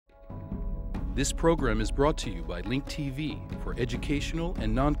This program is brought to you by Link TV for educational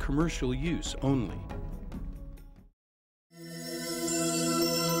and non-commercial use only.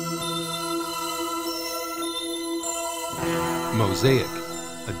 Mosaic,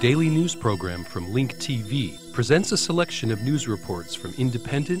 a daily news program from Link TV, presents a selection of news reports from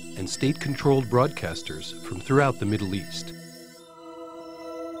independent and state-controlled broadcasters from throughout the Middle East.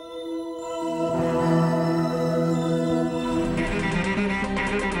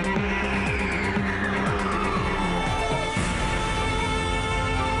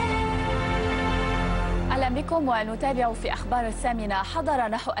 ونتابع في أخبار الثامنة حضر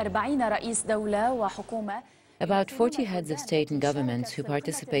نحو 40 رئيس دولة وحكومة. About 40 heads of state and governments who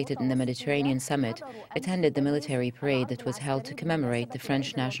participated in the Mediterranean summit attended the military parade that was held to commemorate the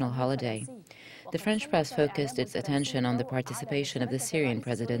French national holiday. The French press focused its attention on the participation of the Syrian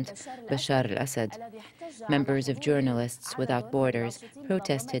president, Bashar al-Assad. Members of Journalists Without Borders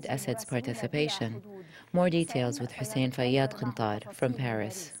protested Assad's participation. More details with Hussein Fayyad Qantar from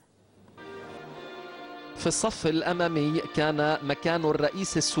Paris. في الصف الأمامي كان مكان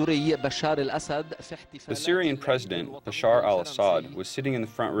الرئيس السوري بشار الأسد في احتفالات. The Syrian president, Bashar al-Assad, was sitting in the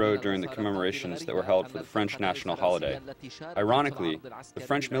front row during the commemorations that were held for the French national holiday. Ironically, the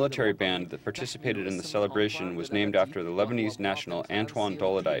French military band that participated in the celebration was named after the Lebanese national Antoine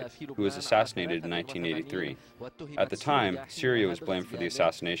Dolodite, who was assassinated in 1983. At the time, Syria was blamed for the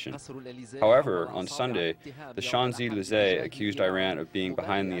assassination. However, on Sunday, the Champs-Élysées accused Iran of being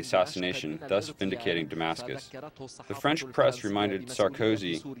behind the assassination, thus vindicating Damascus. The French press reminded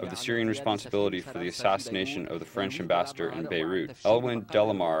Sarkozy of the Syrian responsibility for the assassination of the French ambassador in Beirut, Elwin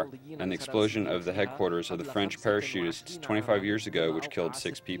Delamar, and the explosion of the headquarters of the French parachutists 25 years ago, which killed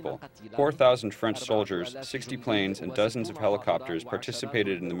 6 people. 4,000 French soldiers, 60 planes, and dozens of helicopters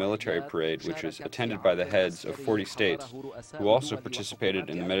participated in the military parade, which was attended by the heads of 40 states, who also participated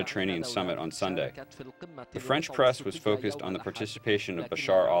in the Mediterranean summit on Sunday. The French press was focused on the participation of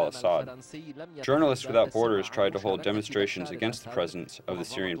Bashar al-Assad. Journalists Without Borders tried to hold demonstrations against the presence of the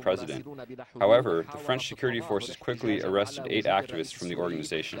Syrian president. However, the French security forces quickly arrested 8 activists from the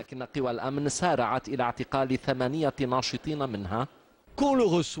organization.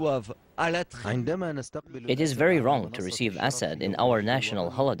 It is very wrong to receive Assad in our national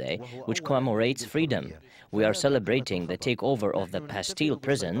holiday, which commemorates freedom. We are celebrating the takeover of the Bastille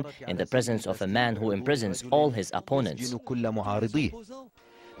prison in the presence of a man who imprisons all his opponents.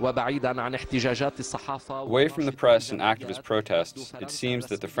 Away from the press and activist protests, it seems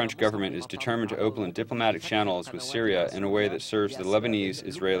that the French government is determined to open diplomatic channels with Syria in a way that serves the Lebanese,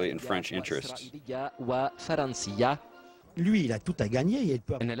 Israeli, and French interests.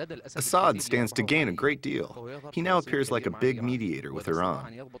 Assad stands to gain a great deal. He now appears like a big mediator with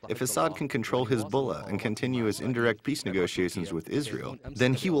Iran. If Assad can control Hezbollah and continue his indirect peace negotiations with Israel,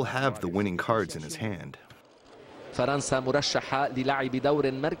 then he will have the winning cards in his hand. France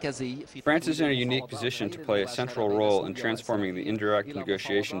is in a unique position to play a central role in transforming the indirect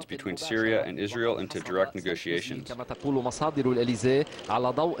negotiations between Syria and Israel into direct negotiations.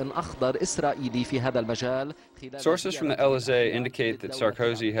 Sources from the Élysée indicate that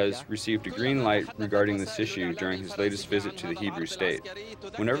Sarkozy has received a green light regarding this issue during his latest visit to the Hebrew state.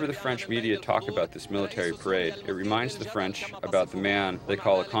 Whenever the French media talk about this military parade, it reminds the French about the man they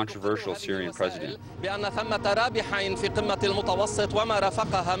call a controversial Syrian president.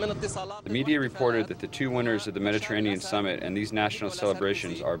 The media reported that the 2 winners of the Mediterranean summit and these national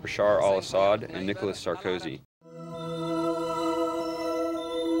celebrations are Bashar al-Assad and Nicolas Sarkozy.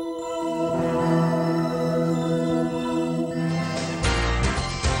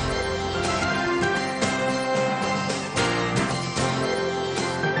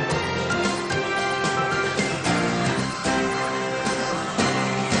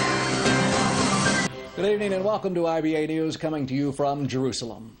 Good evening and welcome to IBA News, coming to you from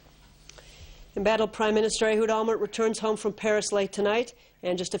Jerusalem. Embattled Prime Minister Ehud Olmert returns home from Paris late tonight,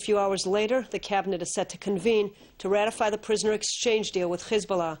 and just a few hours later, the cabinet is set to convene to ratify the prisoner exchange deal with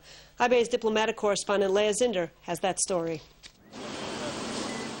Hezbollah. IBA's diplomatic correspondent Leah Zinder has that story.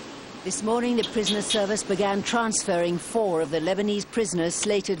 This morning, the prisoner service began transferring 4 of the Lebanese prisoners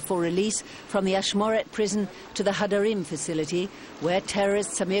slated for release from the Ashmoret prison to the Hadarim facility, where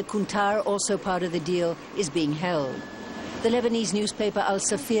terrorist Samir Kuntar, also part of the deal, is being held. The Lebanese newspaper Al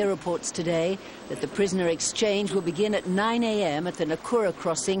Safir reports today that the prisoner exchange will begin at 9 a.m. at the Nakura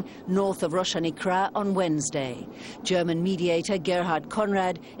crossing north of Rosh Hanikra on Wednesday. German mediator Gerhard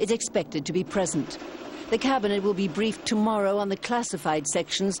Konrad is expected to be present. The cabinet will be briefed tomorrow on the classified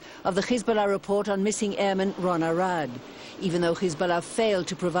sections of the Hezbollah report on missing airman Ron Arad. Even though Hezbollah failed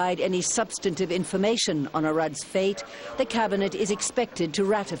to provide any substantive information on Arad's fate, the cabinet is expected to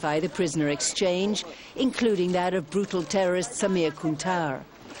ratify the prisoner exchange, including that of brutal terrorist Samir Kuntar.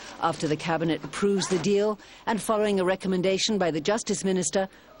 After the cabinet approves the deal, and following a recommendation by the Justice Minister,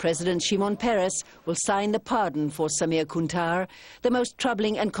 President Shimon Peres will sign the pardon for Samir Kuntar, the most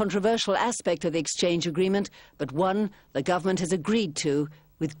troubling and controversial aspect of the exchange agreement, but one the government has agreed to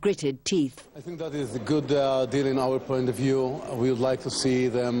with gritted teeth. I think that is a good deal in our point of view. We would like to see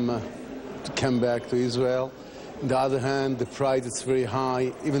them to come back to Israel. On the other hand, the price is very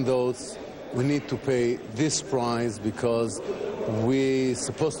high, even though we need to pay this price because we're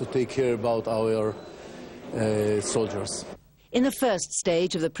supposed to take care about our soldiers. In the first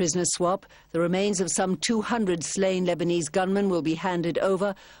stage of the prisoner swap, the remains of some 200 slain Lebanese gunmen will be handed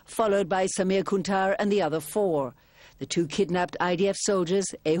over, followed by Samir Kuntar and the other 4. The 2 kidnapped IDF soldiers,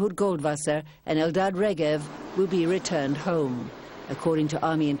 Ehud Goldwasser and Eldad Regev, will be returned home. According to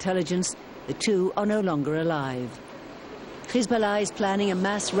Army intelligence, the 2 are no longer alive. Hezbollah is planning a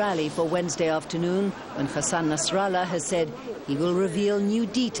mass rally for Wednesday afternoon when Hassan Nasrallah has said he will reveal new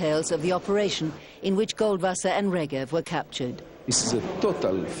details of the operation in which Goldwasser and Regev were captured. This is a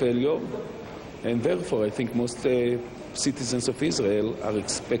total failure, and therefore I think most citizens of Israel are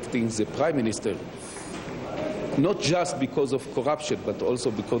expecting the Prime Minister, not just because of corruption, but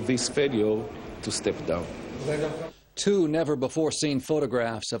also because of this failure, to step down. 2 never-before-seen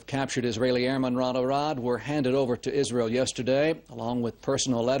photographs of captured Israeli airman Ron Arad were handed over to Israel yesterday, along with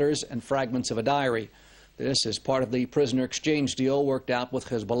personal letters and fragments of a diary. This is part of the prisoner exchange deal worked out with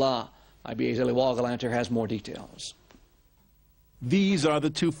Hezbollah. IBA's Eli Wagalanter has more details. These are the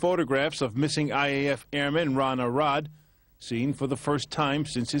 2 photographs of missing IAF airman Ron Arad, seen for the first time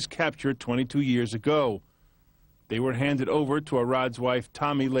since his capture 22 years ago. They were handed over to Arad's wife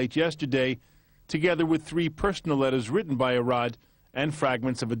Tommy late yesterday, together with 3 personal letters written by Arad and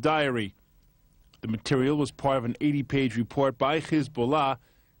fragments of a diary. The material was part of an 80-page report by Hezbollah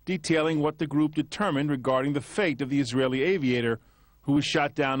detailing what the group determined regarding the fate of the Israeli aviator who was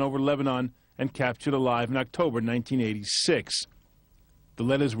shot down over Lebanon and captured alive in October 1986. The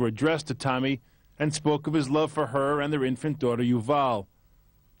letters were addressed to Tommy and spoke of his love for her and their infant daughter Yuval.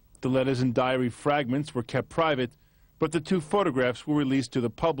 The letters and diary fragments were kept private, but the 2 photographs were released to the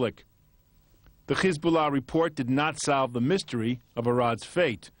public. The Hezbollah report did not solve the mystery of Arad's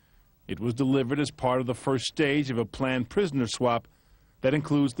fate. It was delivered as part of the first stage of a planned prisoner swap that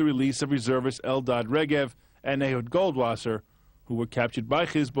includes the release of reservists Eldad Regev and Ehud Goldwasser, who were captured by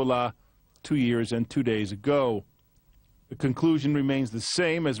Hezbollah 2 years and 2 days ago. The conclusion remains the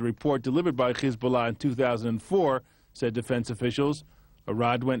same as a report delivered by Hezbollah in 2004, said defense officials.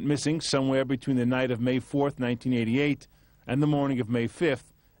 Arad went missing somewhere between the night of May 4th, 1988 and the morning of May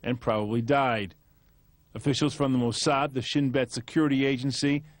 5th, and probably died. Officials from the Mossad, the Shin Bet security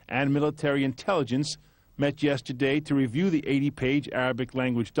agency, and military intelligence met yesterday to review the 80-page Arabic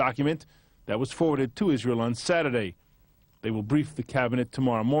language document that was forwarded to Israel on Saturday. They will brief the cabinet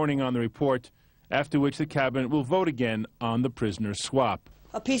tomorrow morning on the report, after which the cabinet will vote again on the prisoner swap.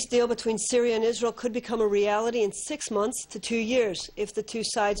 A peace deal between Syria and Israel could become a reality in 6 months to 2 years if the 2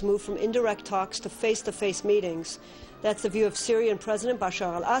 sides move from indirect talks to face-to-face meetings. That's the view of Syrian President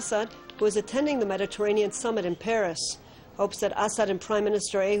Bashar al-Assad, who is attending the Mediterranean summit in Paris. Hopes that Assad and Prime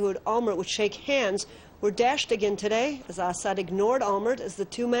Minister Ehud Olmert would shake hands were dashed again today as Assad ignored Olmert as the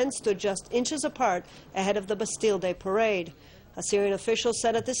 2 men stood just inches apart ahead of the Bastille Day parade. A Syrian official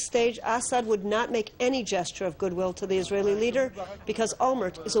said at this stage Assad would not make any gesture of goodwill to the Israeli leader because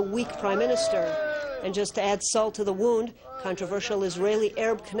Olmert is a weak prime minister. And just to add salt to the wound, controversial Israeli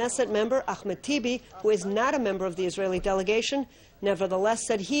Arab Knesset member Ahmed Tibi, who is not a member of the Israeli delegation, nevertheless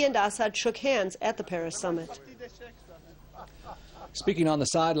said he and Assad shook hands at the Paris summit. Speaking on the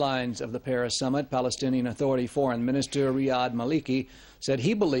sidelines of the Paris summit, Palestinian Authority Foreign Minister Riyad Maliki said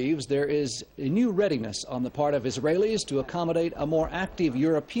he believes there is a new readiness on the part of Israelis to accommodate a more active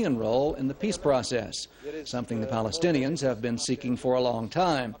European role in the peace process, something the Palestinians have been seeking for a long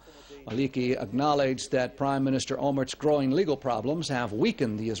time. Maliki acknowledged that Prime Minister Olmert's growing legal problems have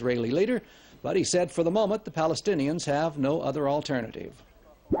weakened the Israeli leader, but he said for the moment the Palestinians have no other alternative.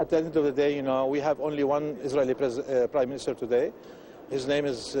 At the end of the day, we have only one Israeli Prime Minister today. His name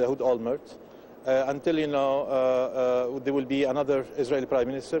is Ehud Olmert. Until, there will be another Israeli Prime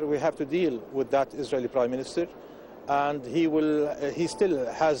Minister, we have to deal with that Israeli Prime Minister. And he still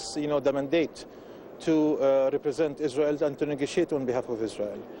has, the mandate to represent Israel and to negotiate on behalf of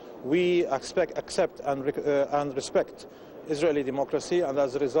Israel. We accept and respect Israeli democracy, and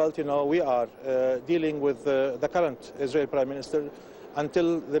as a result, we are dealing with the current Israeli Prime Minister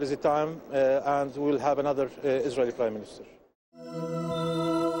until there is a time and we will have another Israeli Prime Minister.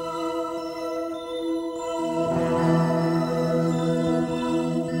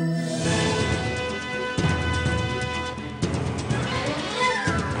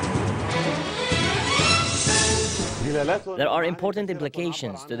 There are important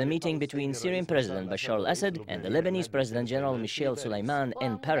implications to the meeting between Syrian President Bashar al-Assad and the Lebanese President General Michel Suleiman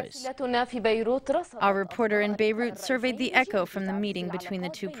in Paris. Our reporter in Beirut surveyed the echo from the meeting between the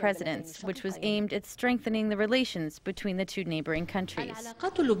two presidents, which was aimed at strengthening the relations between the two neighboring countries.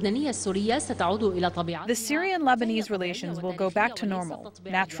 The Syrian-Lebanese relations will go back to normal,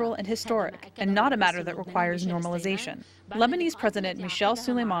 natural and historic, and not a matter that requires normalization. Lebanese President Michel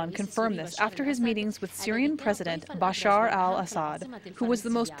Suleiman confirmed this after his meetings with Syrian President Bashar al-Assad, who was the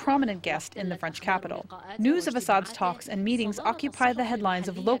most prominent guest in the French capital. News of Assad's talks and meetings occupy the headlines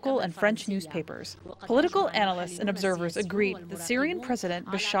of local and French newspapers. Political analysts and observers agreed that Syrian President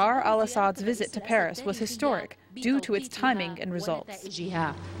Bashar al-Assad's visit to Paris was historic due to its timing and results.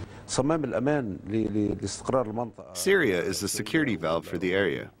 Syria is the security valve for the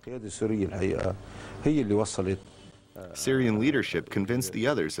area. Syrian leadership convinced the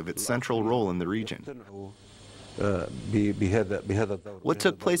others of its central role in the region. What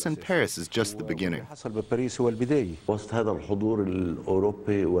took place in Paris is just the beginning.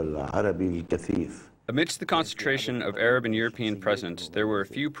 Amidst the concentration of Arab and European presence, there were a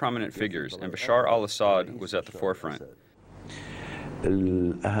few prominent figures, and Bashar al-Assad was at the forefront.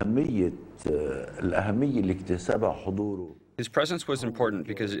 His presence was important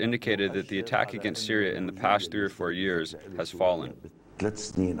because it indicated that the attack against Syria in the past 3 or 4 years has fallen.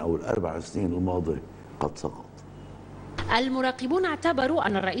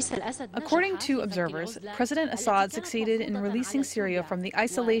 According to observers, President Assad succeeded in releasing Syria from the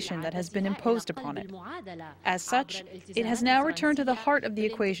isolation that has been imposed upon it. As such, it has now returned to the heart of the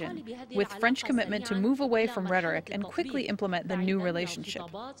equation, with French commitment to move away from rhetoric and quickly implement the new relationship.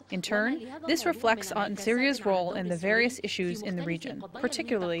 In turn, this reflects on Syria's role in the various issues in the region,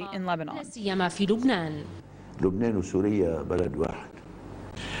 particularly in Lebanon.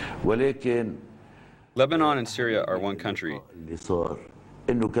 Lebanon and Syria are one country. The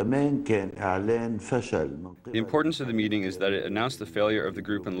importance of the meeting is that it announced the failure of the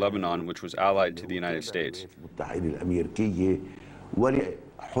group in Lebanon, which was allied to the United States.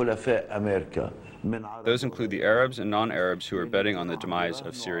 Those include the Arabs and non-Arabs who are betting on the demise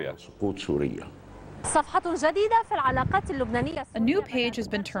of Syria. A new page has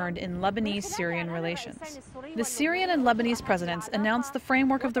been turned in Lebanese-Syrian relations. The Syrian and Lebanese presidents announced the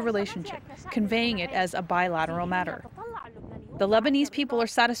framework of the relationship, conveying it as a bilateral matter. The Lebanese people are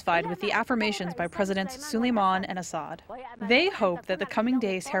satisfied with the affirmations by Presidents Suleiman and Assad. They hope that the coming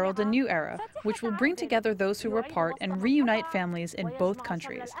days herald a new era, which will bring together those who were apart and reunite families in both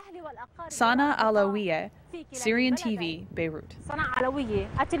countries. Sana Alawiye, Syrian TV, Beirut.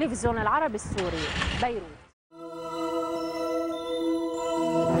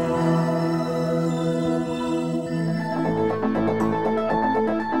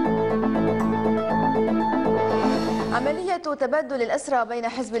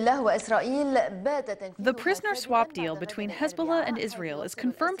 The prisoner swap deal between Hezbollah and Israel is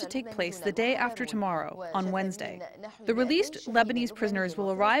confirmed to take place the day after tomorrow, on Wednesday. The released Lebanese prisoners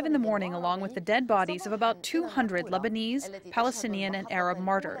will arrive in the morning along with the dead bodies of about 200 Lebanese, Palestinian, and Arab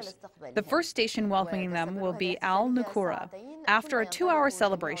martyrs. The first station welcoming them will be Al-Nukura. After a 2-hour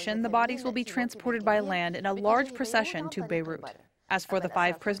celebration, the bodies will be transported by land in a large procession to Beirut. As for the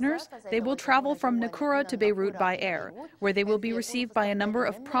 5 prisoners, they will travel from Nukura to Beirut by air, where they will be received by a number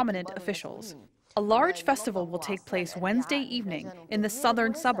of prominent officials. A large festival will take place Wednesday evening in the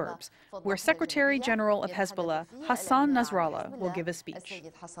southern suburbs, where Secretary General of Hezbollah, Hassan Nasrallah, will give a speech.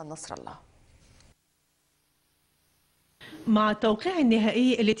 مع التوقيع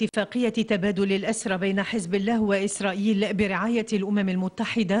النهائي لاتفاقية تبادل الأسرى بين حزب الله وإسرائيل برعاية الأمم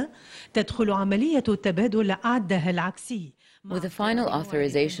المتحدة تدخل عملية التبادل عدها العكسي. With the final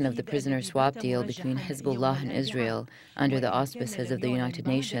authorization of the prisoner swap deal between Hezbollah and Israel under the auspices of the United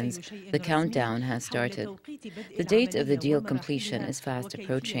Nations, the countdown has started. The date of the deal completion is fast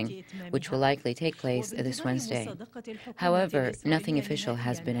approaching, which will likely take place this Wednesday. However, nothing official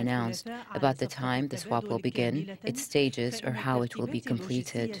has been announced about the time the swap will begin, its stages, or how it will be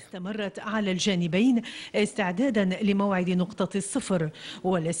completed. استمرت على الجانبين استعدادا لموعد نقطة الصفر،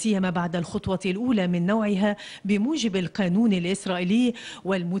 ولا سيما بعد الخطوة الأولى من نوعها بموجب القانون التعاون الإسرائيلي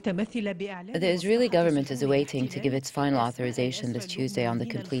والمتمثلة بإعلان The Israeli government is awaiting to give its final authorization this Tuesday on the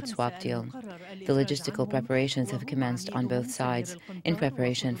complete swap deal. The logistical preparations have commenced on both sides in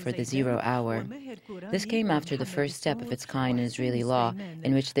preparation for the 0 hour. This came after the first step of its kind in Israeli law,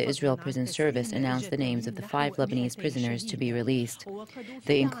 in which the Israel Prison Service announced the names of the 5 Lebanese prisoners to be released.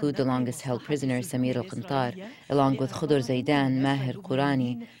 They include the longest-held prisoner, Samir al-Qantar, along with Khudr Zaidan, Maher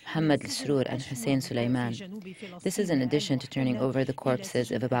Qurani, Muhammad al-Srour, and Hussein Sulaiman. This is in addition to turning over the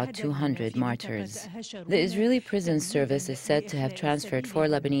corpses of about 200 martyrs. The Israeli Prison Service is said to have transferred 4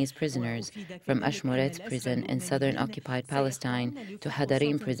 Lebanese prisoners from Ashmoret prison in southern occupied Palestine to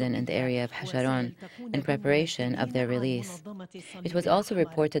Hadarim prison in the area of Hasharon in preparation of their release. It was also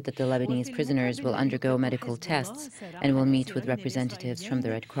reported that the Lebanese prisoners will undergo medical tests and will meet with representatives from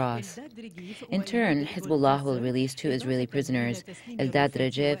the Red Cross. In turn, Hezbollah will release 2 Israeli prisoners, Eldad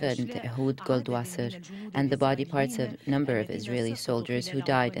Rejev and Ehud Goldwasser, and the body parts of a number of Israeli soldiers who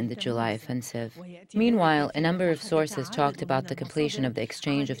died in the July offensive. Meanwhile, a number of sources talked about the completion of the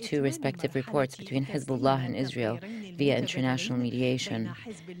exchange of 2 respective reports between Hezbollah and Israel via international mediation.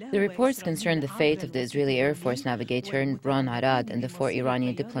 The reports concerned the fate of the Israeli Air Force navigator Ron Arad and the 4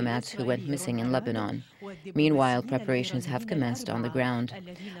 Iranian diplomats who went missing in Lebanon. Meanwhile, preparations have commenced on the ground.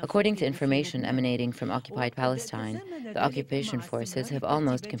 According to information emanating from occupied Palestine, the occupation forces have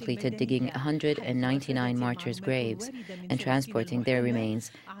almost completed digging 199 martyrs' graves and transporting their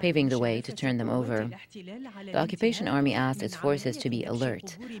remains, paving the way to turn them over. The occupation army asked its forces to be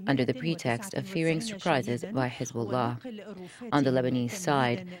alert, under the pretext of fearing surprises by Hezbollah. On the Lebanese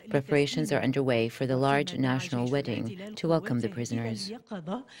side, preparations are underway for the large national wedding to welcome the prisoners.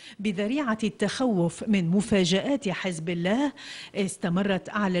 من مفاجآت حزب الله استمرت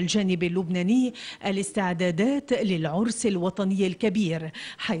على الجانب اللبناني الاستعدادات للعرس الوطني الكبير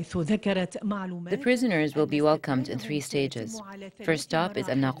حيث ذكرت معلومات. The prisoners will be welcomed in 3 stages. First stop is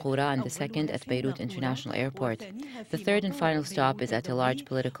Al-Naqura and the second at Beirut International Airport. The third and final stop is at a large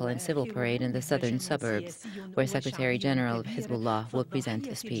political and civil parade in the southern suburbs, where Secretary General of Hezbollah will present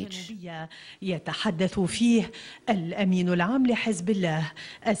a speech. يتحدث فيه الأمين العام لحزب الله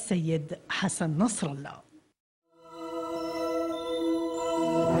السيد حسن نصر الله.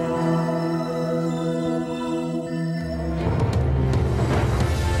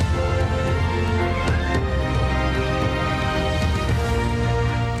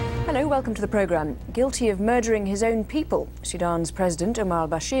 Hello, welcome to the programme. Guilty of murdering his own people, Sudan's President Omar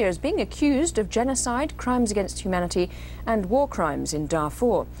al-Bashir is being accused of genocide, crimes against humanity and war crimes in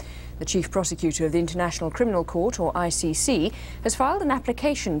Darfur. The Chief Prosecutor of the International Criminal Court, or ICC, has filed an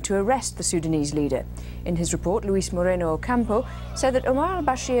application to arrest the Sudanese leader. In his report, Luis Moreno Ocampo said that Omar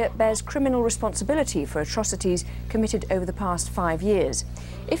al-Bashir bears criminal responsibility for atrocities committed over the past 5 years.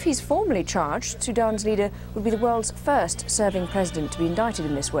 If he's formally charged, Sudan's leader would be the world's first serving president to be indicted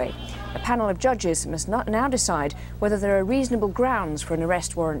in this way. A panel of judges must now decide whether there are reasonable grounds for an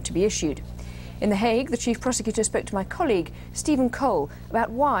arrest warrant to be issued. In The Hague, the Chief Prosecutor spoke to my colleague, Stephen Cole,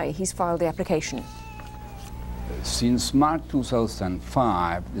 about why he's filed the application. Since March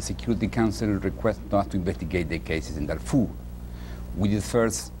 2005, the Security Council requested us to investigate the cases in Darfur. With the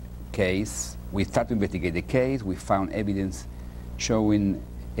first case, we started to investigate the case. We found evidence showing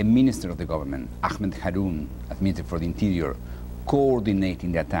a minister of the government, Ahmed Haroun, as Minister for the Interior,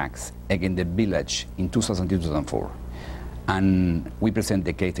 coordinating the attacks against the village in 2002-2004. And we present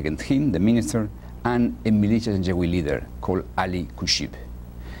the case against him, the minister, and a militia Janjaweed leader called Ali Kushib.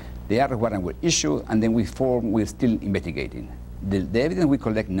 The arrest warrant were issued, and then we're still investigating. The evidence we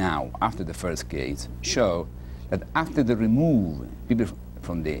collect now, after the first case, show that after they remove people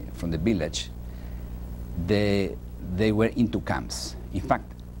from the village, they were into camps. In fact,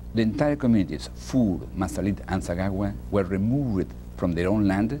 the entire communities, Fur, Masalit, and Sagawa, were removed from their own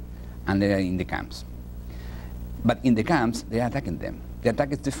land, and they are in the camps. But in the camps, they are attacking them. The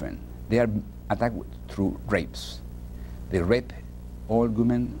attack is different. They are attacked through rapes. They rape all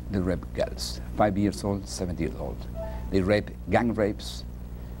women, they rape girls, 5 years old, 7 years old. They rape, gang rapes,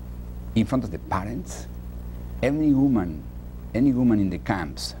 in front of the parents. Any woman in the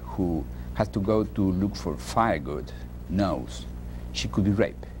camps who has to go to look for firewood knows she could be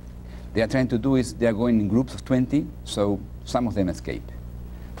raped. They are trying to do is they are going in groups of 20, so some of them escape.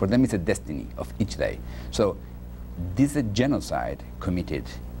 For them, it's a destiny of each day. So this is a genocide committed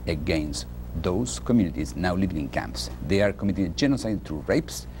against those communities now living in camps. They are committing genocide through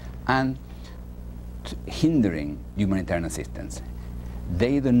rapes and hindering humanitarian assistance.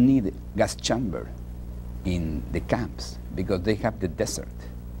 They don't need gas chamber in the camps because they have the desert.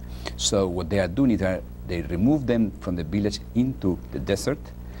 So what they are doing is they remove them from the village into the desert.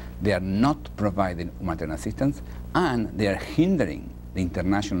 They are not providing humanitarian assistance, and they are hindering the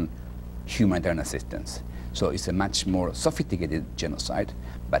international humanitarian assistance. So it's a much more sophisticated genocide,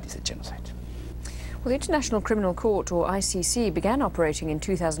 but it's a genocide. Well, the International Criminal Court, or ICC, began operating in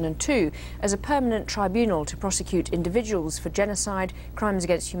 2002 as a permanent tribunal to prosecute individuals for genocide, crimes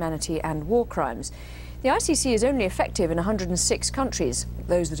against humanity and war crimes. The ICC is only effective in 106 countries,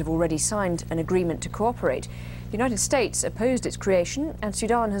 those that have already signed an agreement to cooperate. The United States opposed its creation, and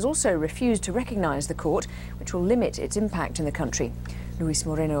Sudan has also refused to recognise the court, which will limit its impact in the country. Luis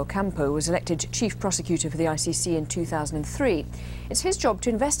Moreno Ocampo was elected chief prosecutor for the ICC in 2003. It's his job to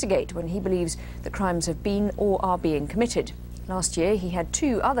investigate when he believes that crimes have been or are being committed. Last year, he had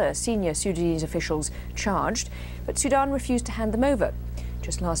 2 other senior Sudanese officials charged, but Sudan refused to hand them over.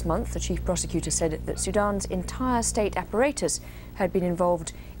 Just last month, the chief prosecutor said that Sudan's entire state apparatus had been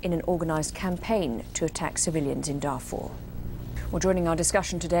involved in an organised campaign to attack civilians in Darfur. Well, joining our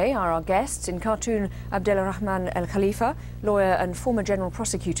discussion today are our guests. In Khartoum, Abdelrahman El Khalifa, lawyer and former general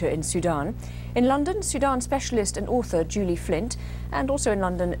prosecutor in Sudan. In London, Sudan specialist and author Julie Flint. And also in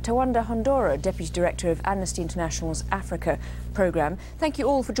London, Tawanda Hondora, deputy director of Amnesty International's Africa programme. Thank you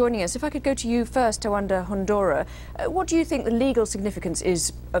all for joining us. If I could go to you first, Tawanda Hondora. What do you think the legal significance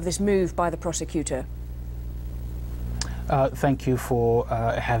is of this move by the prosecutor? Thank you for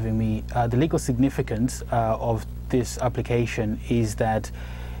having me. The legal significance of this application is that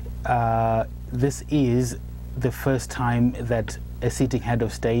this is the first time that a sitting head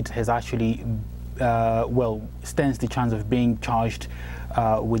of state has actually, stands the chance of being charged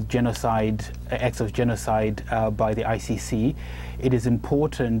with genocide, acts of genocide by the ICC. It is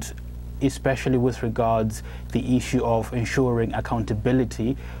important, especially with regards the issue of ensuring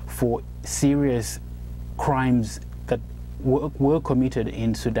accountability for serious crimes that were committed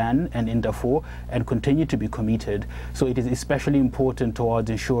in Sudan and in Darfur and continue to be committed. So it is especially important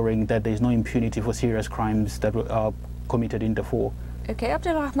towards ensuring that there is no impunity for serious crimes that are committed in Darfur. Okay,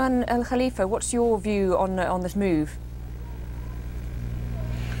 Abdelrahman El Khalifa, what's your view on this move?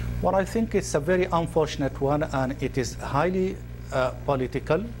 Well, I think it's a very unfortunate one, and it is highly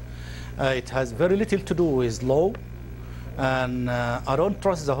political. It has very little to do with law, and I don't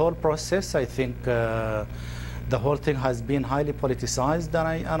trust the whole process. I think the whole thing has been highly politicized,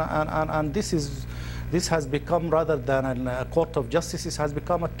 and this has become, rather than a court of justice, it has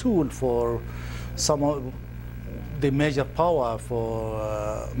become a tool for some of the major power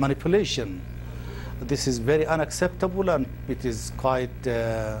for manipulation. This is very unacceptable, and it is quite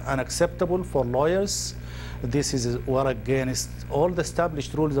unacceptable for lawyers. This is well against all the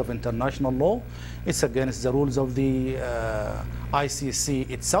established rules of international law. It's against the rules of the ICC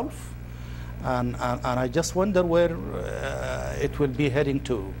itself. And I just wonder where it will be heading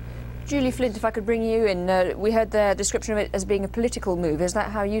to. Julie Flint, if I could bring you in. We heard the description of it as being a political move. Is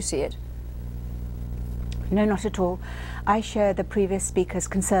that how you see it? No, not at all. I share the previous speaker's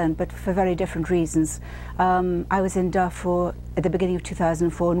concern, but for very different reasons. I was in Darfur at the beginning of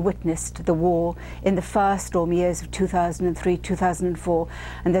 2004 and witnessed the war in the firestorm years of 2003, 2004,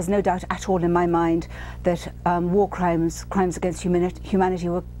 and there's no doubt at all in my mind that war crimes, crimes against humanity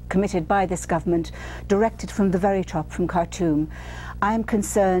were committed by this government, directed from the very top, from Khartoum. I am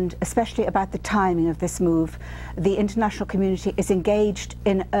concerned especially about the timing of this move. The international community is engaged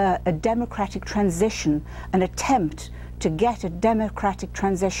in a democratic transition, an attempt to get a democratic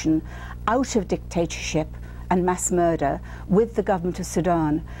transition out of dictatorship and mass murder with the government of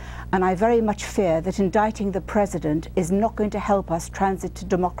Sudan. And I very much fear that indicting the president is not going to help us transit to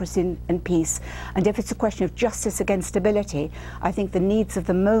democracy and peace. And if it's a question of justice against stability, I think the needs of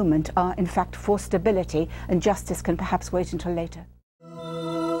the moment are in fact for stability, and justice can perhaps wait until later.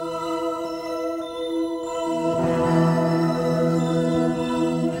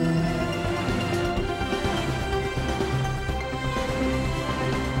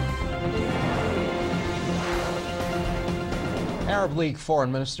 Arab League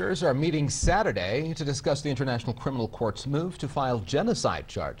foreign ministers are meeting Saturday to discuss the International Criminal Court's move to file genocide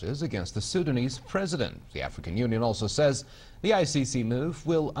charges against the Sudanese president. The African Union also says the ICC move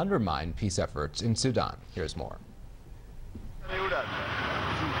will undermine peace efforts in Sudan. Here's more.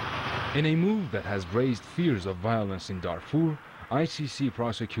 In a move that has raised fears of violence in Darfur, ICC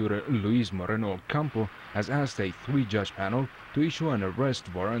prosecutor Luis Moreno Ocampo has asked a 3-judge panel to issue an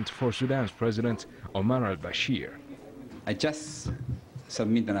arrest warrant for Sudan's president Omar al-Bashir. I just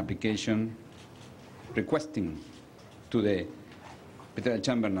submit an application requesting to the Federal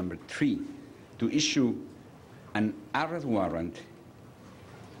Chamber number 3 to issue an arrest warrant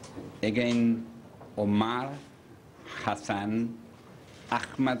against Omar Hassan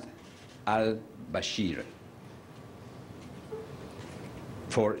Ahmad al-Bashir.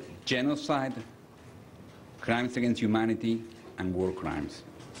 for genocide, crimes against humanity, and war crimes.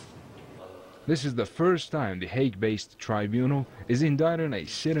 This is the first time the Hague-based tribunal is indicting a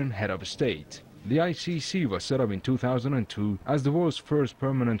sitting head of state. The ICC was set up in 2002 as the world's first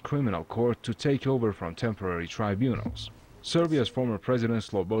permanent criminal court to take over from temporary tribunals. Serbia's former President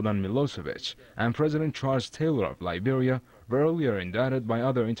Slobodan Milosevic and President Charles Taylor of Liberia were earlier indicted by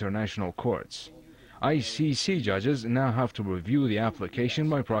other international courts. ICC judges now have to review the application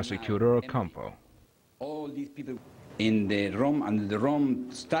by Prosecutor Ocampo. All these people in the under the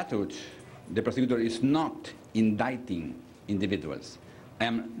Rome Statute, the prosecutor is not indicting individuals. I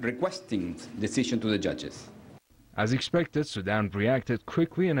am requesting decision to the judges. As expected, Sudan reacted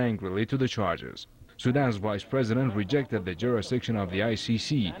quickly and angrily to the charges. Sudan's vice president rejected the jurisdiction of the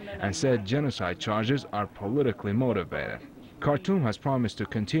ICC and said genocide charges are politically motivated. Khartoum has promised to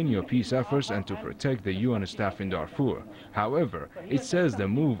continue peace efforts and to protect the UN staff in Darfur. However, it says the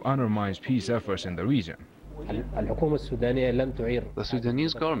move undermines peace efforts in the region. The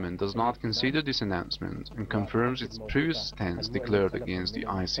Sudanese government does not consider this announcement and confirms its previous stance declared against the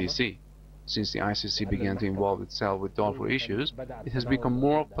ICC. Since the ICC began to involve itself with Darfur issues, it has become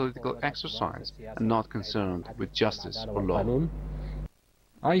more political exercise and not concerned with justice or law.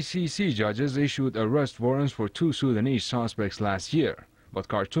 ICC judges issued arrest warrants for 2 Sudanese suspects last year, but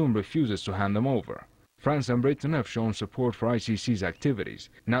Khartoum refuses to hand them over. France and Britain have shown support for ICC's activities.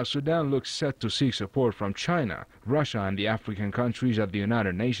 Now Sudan looks set to seek support from China, Russia and the African countries at the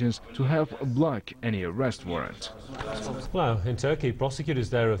United Nations to help block any arrest warrant. Well, in Turkey, prosecutors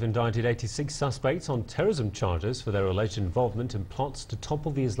there have indicted 86 suspects on terrorism charges for their alleged involvement in plots to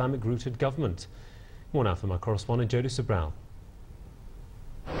topple the Islamic-rooted government. More now from my correspondent Jody Sobral.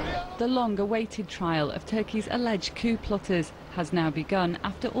 The long-awaited trial of Turkey's alleged coup plotters has now begun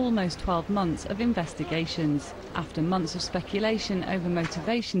after almost 12 months of investigations. After months of speculation over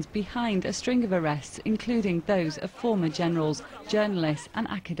motivations behind a string of arrests, including those of former generals, journalists and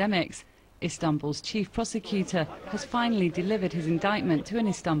academics, Istanbul's chief prosecutor has finally delivered his indictment to an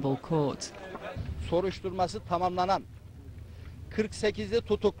Istanbul court.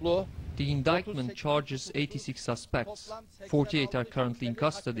 The indictment charges 86 suspects. 48 are currently in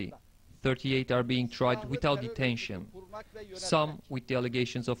custody. 38 are being tried without detention. Some with the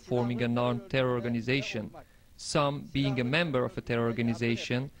allegations of forming an armed terror organization, some being a member of a terror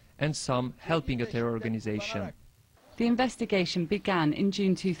organization, and some helping a terror organization. The investigation began in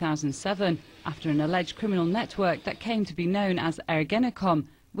June 2007 after an alleged criminal network that came to be known as Ergenekon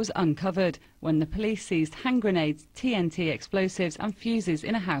was uncovered when the police seized hand grenades, TNT explosives and fuses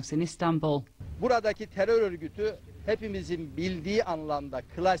in a house in Istanbul. Buradaki terör örgütü hepimizin bildiği anlamda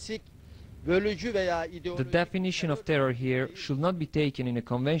klasik bölücü veya ideolojik. The definition of terror here should not be taken in a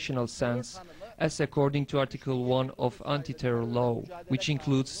conventional sense as according to Article 1 of anti-terror law, which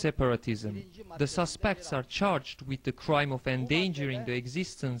includes separatism. The suspects are charged with the crime of endangering the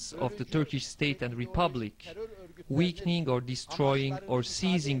existence of the Turkish state and republic, weakening or destroying or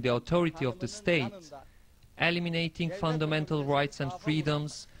seizing the authority of the state, eliminating fundamental rights and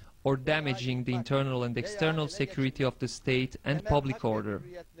freedoms, or damaging the internal and external security of the state and public order.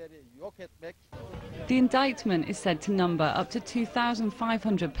 The indictment is said to number up to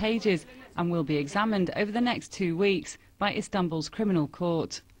 2,500 pages and will be examined over the next 2 weeks by Istanbul's criminal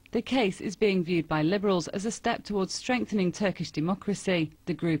court. The case is being viewed by liberals as a step towards strengthening Turkish democracy.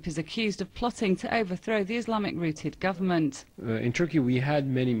 The group is accused of plotting to overthrow the Islamic-rooted government. In Turkey we had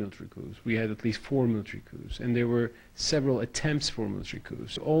many military coups. We had at least 4 military coups, and there were several attempts for military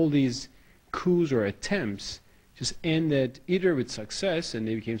coups. All these coups or attempts just ended either with success and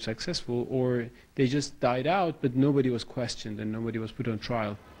they became successful, or they just died out but nobody was questioned and nobody was put on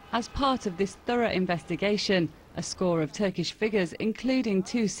trial. As part of this thorough investigation, a score of Turkish figures, including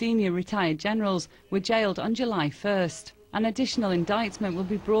 2 senior retired generals, were jailed on July 1st. An additional indictment will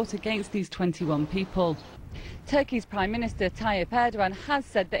be brought against these 21 people. Turkey's Prime Minister Tayyip Erdogan has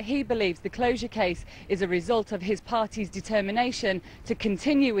said that he believes the closure case is a result of his party's determination to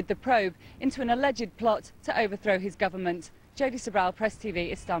continue with the probe into an alleged plot to overthrow his government. Jody Sobral, Press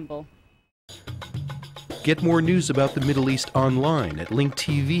TV, Istanbul. Get more news about the Middle East online at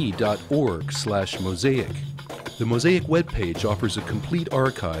linktv.org/Mosaic. The Mosaic webpage offers a complete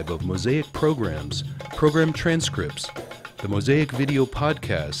archive of Mosaic programs, program transcripts, the Mosaic video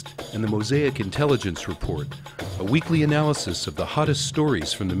podcast, and the Mosaic Intelligence Report, a weekly analysis of the hottest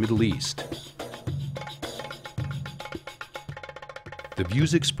stories from the Middle East. The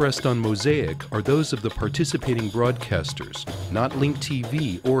views expressed on Mosaic are those of the participating broadcasters, not Link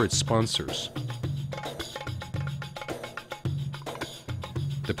TV or its sponsors.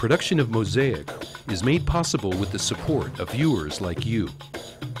 The production of Mosaic is made possible with the support of viewers like you.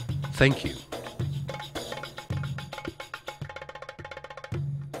 Thank you.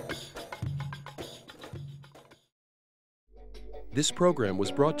 This program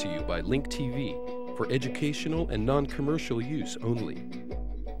was brought to you by Link TV for educational and non-commercial use only.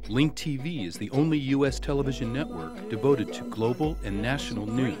 Link TV is the only U.S. television network devoted to global and national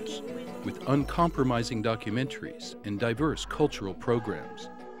news, with uncompromising documentaries and diverse cultural programs.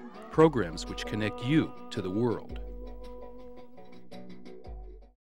 Programs which connect you to the world.